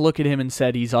 You didn't look at him and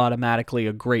said he's automatically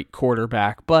a great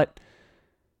quarterback, but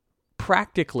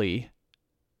practically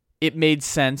it made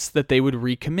sense that they would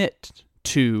recommit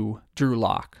to Drew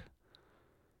Lock.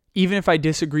 Even if I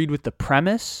disagreed with the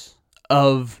premise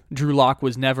of Drew Lock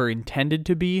was never intended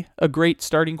to be a great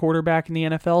starting quarterback in the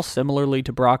NFL, similarly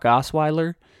to Brock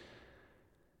Osweiler,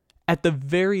 at the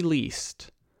very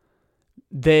least,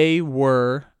 they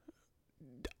were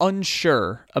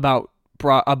unsure about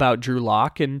Drew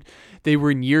Lock, and they were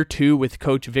in year 2 with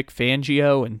Coach Vic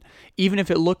Fangio, and even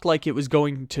if it looked like it was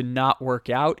going to not work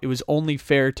out, it was only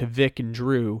fair to Vic and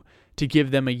Drew to give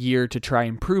them a year to try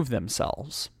and prove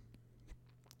themselves.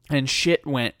 And shit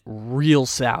went real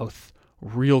south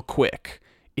real quick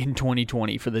in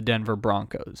 2020 for the Denver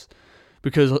Broncos,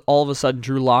 because all of a sudden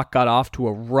Drew Lock got off to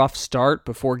a rough start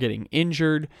before getting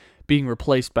injured, being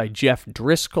replaced by Jeff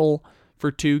Driscoll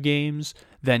for 2 games.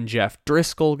 Then Jeff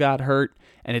Driscoll got hurt,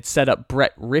 and it set up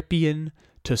Brett Ripien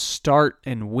to start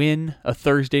and win a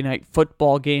Thursday night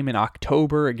football game in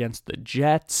October against the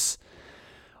Jets,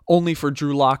 only for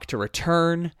Drew Lock to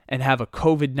return and have a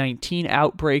COVID-19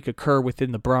 outbreak occur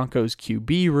within the Broncos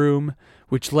QB room,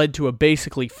 which led to a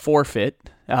basically forfeit.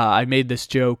 I made this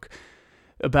joke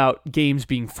about games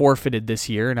being forfeited this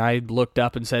year, and I looked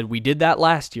up and said, we did that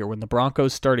last year when the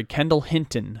Broncos started Kendall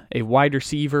Hinton, a wide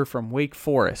receiver from Wake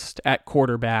Forest, at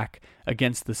quarterback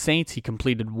against the Saints. He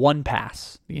completed one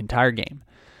pass the entire game.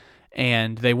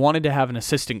 And they wanted to have an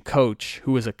assistant coach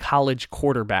who was a college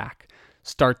quarterback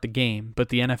start the game, but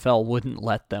the NFL wouldn't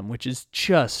let them, which is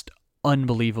just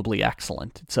unbelievably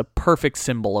excellent. It's a perfect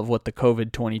symbol of what the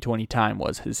COVID 2020 time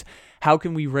was, is how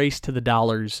can we race to the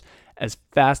dollars as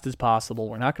fast as possible?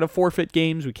 We're not going to forfeit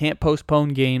games. We can't postpone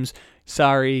games.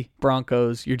 Sorry,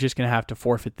 Broncos, you're just going to have to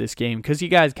forfeit this game because you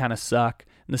guys kind of suck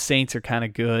and the Saints are kind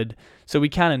of good. So we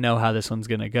kind of know how this one's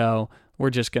going to go.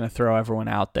 We're just going to throw everyone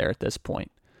out there at this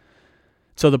point.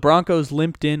 So the Broncos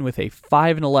limped in with a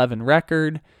 5-11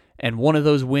 record, and one of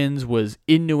those wins was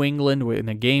in New England in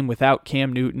a game without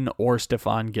Cam Newton or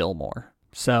Stephon Gilmore.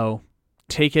 So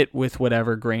take it with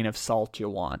whatever grain of salt you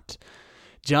want.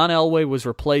 John Elway was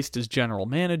replaced as general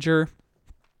manager,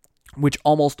 which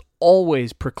almost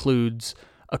always precludes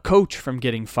a coach from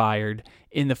getting fired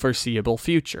in the foreseeable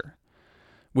future.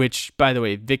 Which, by the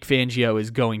way, Vic Fangio is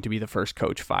going to be the first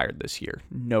coach fired this year.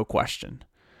 No question.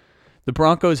 The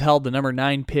Broncos held the number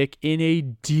 9 pick in a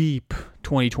deep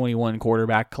 2021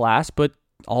 quarterback class, but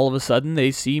all of a sudden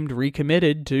they seemed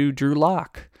recommitted to Drew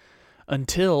Lock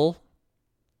until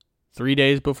 3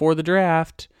 days before the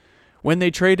draft, when they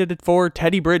traded it for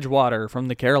Teddy Bridgewater from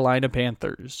the Carolina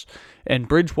Panthers. And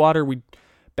Bridgewater,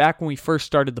 back when we first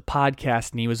started the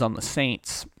podcast and he was on the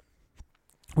Saints,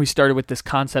 we started with this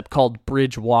concept called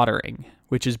Bridgewatering,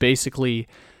 which is basically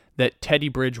that Teddy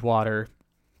Bridgewater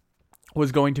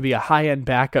was going to be a high-end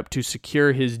backup to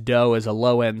secure his dough as a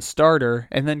low-end starter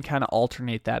and then kind of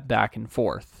alternate that back and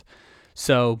forth.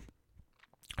 So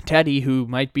Teddy, who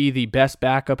might be the best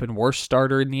backup and worst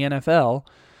starter in the NFL,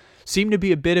 seemed to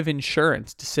be a bit of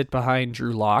insurance to sit behind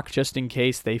Drew Lock just in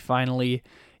case they finally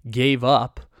gave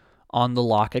up on the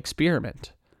Lock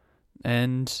experiment.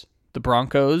 And the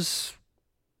Broncos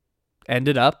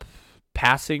ended up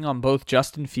passing on both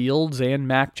Justin Fields and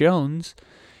Mac Jones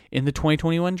in the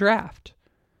 2021 draft.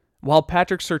 While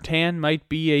Patrick Surtain might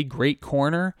be a great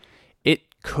corner, it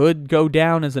could go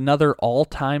down as another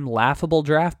all-time laughable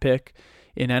draft pick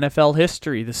in NFL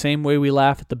history, the same way we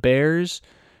laugh at the Bears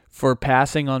for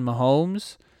passing on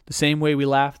Mahomes, the same way we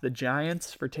laugh at the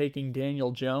Giants for taking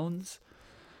Daniel Jones.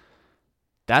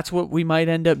 That's what we might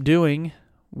end up doing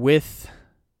with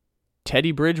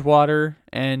Teddy Bridgewater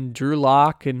and Drew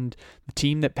Lock and the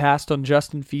team that passed on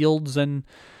Justin Fields and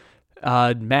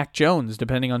Mac Jones,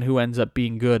 depending on who ends up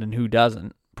being good and who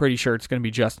doesn't. Pretty sure it's going to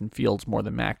be Justin Fields more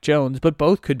than Mac Jones, but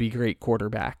both could be great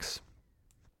quarterbacks.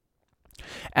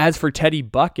 As for Teddy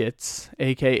Buckets,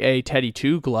 a.k.a. Teddy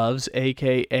Two Gloves,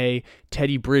 a.k.a.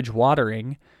 Teddy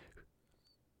Bridgewatering,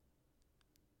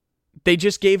 they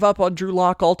just gave up on Drew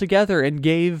Lock altogether and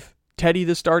gave Teddy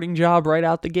the starting job right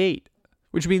out the gate,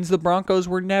 which means the Broncos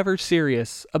were never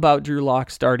serious about Drew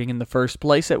Lock starting in the first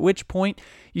place, at which point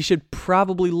you should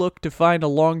probably look to find a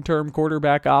long-term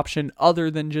quarterback option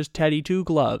other than just Teddy Two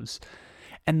Gloves.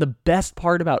 And the best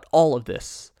part about all of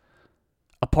this,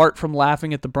 apart from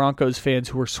laughing at the Broncos fans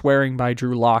who were swearing by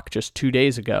Drew Lock just 2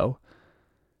 days ago,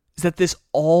 is that this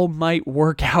all might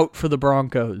work out for the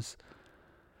Broncos.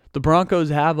 The Broncos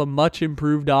have a much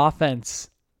improved offense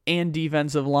and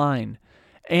defensive line,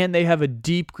 and they have a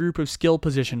deep group of skill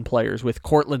position players with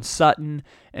Cortland Sutton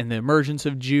and the emergence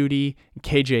of Judy,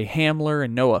 KJ Hamler,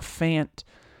 and Noah Fant.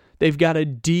 They've got a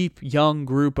deep, young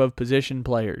group of position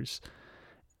players.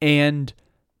 And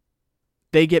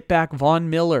they get back Von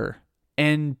Miller,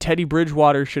 and Teddy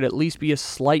Bridgewater should at least be a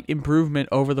slight improvement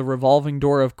over the revolving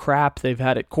door of crap they've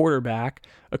had at quarterback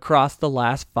across the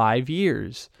last 5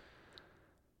 years.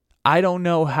 I don't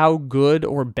know how good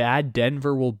or bad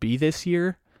Denver will be this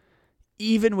year,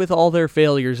 even with all their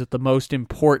failures at the most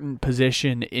important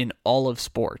position in all of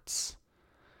sports.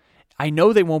 I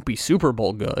know they won't be Super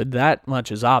Bowl good, that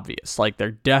much is obvious. Like,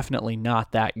 they're definitely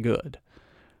not that good.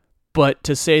 But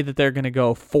to say that they're going to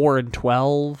go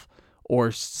 4-12 or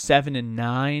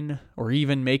 7-9 or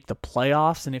even make the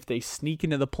playoffs, and if they sneak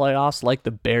into the playoffs like the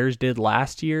Bears did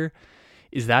last year,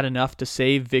 is that enough to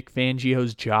save Vic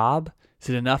Fangio's job? Is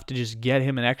it enough to just get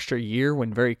him an extra year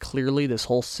when very clearly this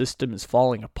whole system is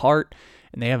falling apart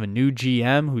and they have a new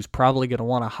GM who's probably going to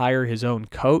want to hire his own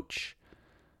coach?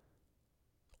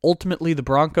 Ultimately, the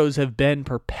Broncos have been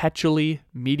perpetually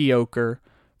mediocre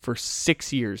for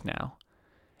 6 years now.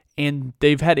 and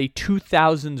they've had a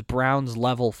 2000s Browns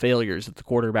level failures at the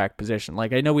quarterback position.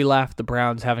 Like, I know we laughed the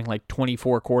Browns having like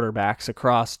 24 quarterbacks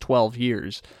across 12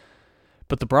 years,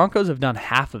 but the Broncos have done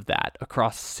half of that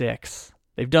across 6.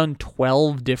 They've done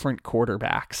 12 different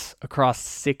quarterbacks across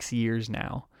 6 years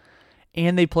now.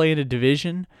 And they play in a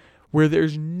division where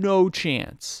there's no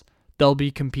chance they'll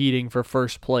be competing for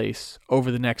first place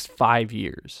over the next 5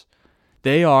 years.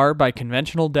 They are, by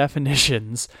conventional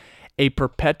definitions, a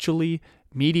perpetually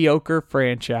mediocre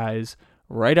franchise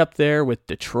right up there with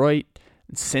Detroit,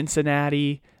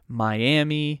 Cincinnati,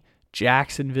 Miami,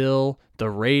 Jacksonville, the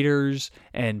Raiders,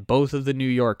 and both of the New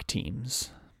York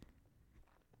teams.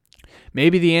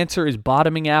 Maybe the answer is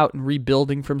bottoming out and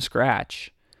rebuilding from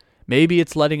scratch. Maybe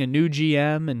it's letting a new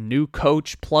GM and new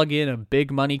coach plug in a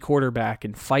big money quarterback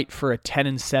and fight for a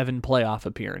 10-7 playoff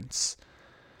appearance.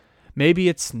 Maybe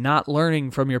it's not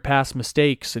learning from your past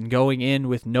mistakes and going in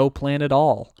with no plan at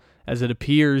all, as it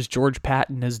appears George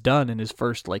Patton has done in his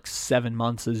first 7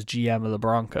 months as GM of the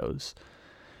Broncos.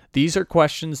 These are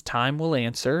questions time will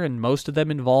answer, and most of them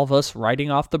involve us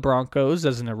writing off the Broncos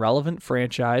as an irrelevant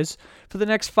franchise for the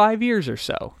next 5 years or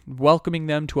so, welcoming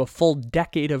them to a full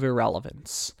decade of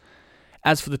irrelevance.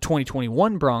 As for the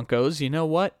 2021 Broncos, you know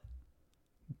what?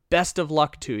 Best of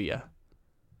luck to you.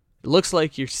 It looks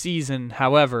like your season,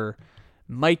 however,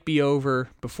 might be over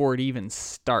before it even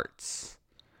starts.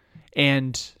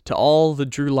 And to all the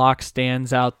Drew Lock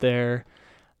stands out there,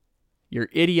 your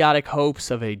idiotic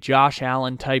hopes of a Josh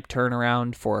Allen-type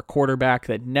turnaround for a quarterback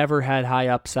that never had high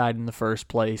upside in the first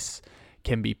place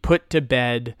can be put to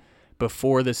bed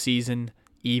before the season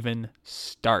even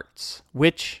starts,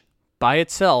 which, by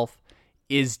itself,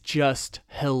 is just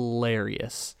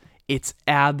hilarious. It's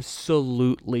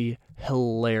absolutely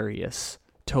hilarious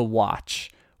to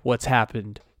watch what's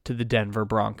happened to the Denver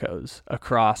Broncos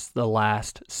across the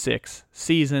last 6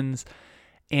 seasons,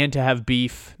 and to have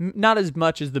beef, not as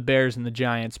much as the Bears and the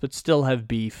Giants, but still have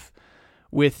beef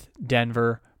with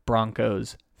Denver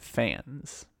Broncos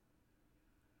fans.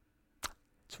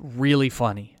 It's really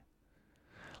funny.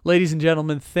 Ladies and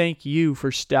gentlemen, thank you for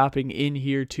stopping in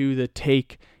here to the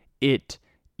Take It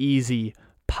Easy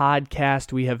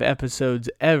podcast. We have episodes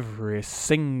every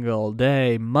single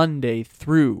day, Monday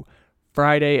through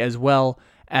Friday, as well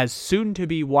as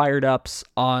soon-to-be wired-ups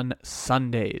on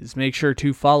Sundays. Make sure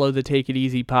to follow the Take It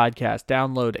Easy podcast,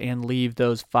 download and leave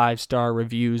those 5-star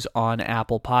reviews on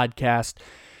Apple Podcast.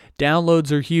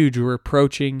 Downloads are huge. We're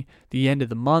approaching the end of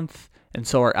the month, and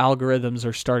so our algorithms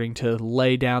are starting to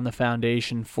lay down the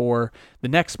foundation for the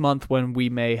next month when we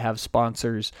may have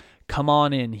sponsors come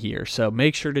on in here. So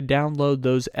make sure to download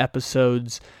those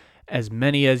episodes. As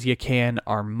many as you can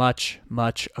are much,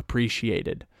 much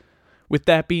appreciated. With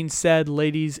that being said,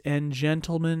 ladies and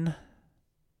gentlemen,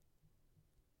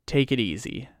 take it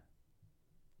easy.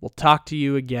 We'll talk to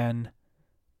you again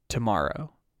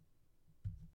tomorrow.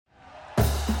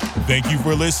 Thank you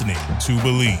for listening to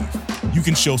Believe. You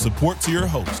can show support to your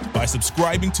host by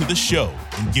subscribing to the show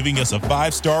and giving us a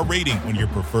 5-star rating on your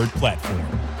preferred platform.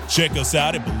 Check us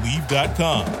out at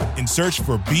Believe.com and search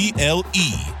for BLEAV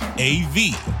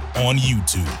on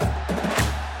YouTube.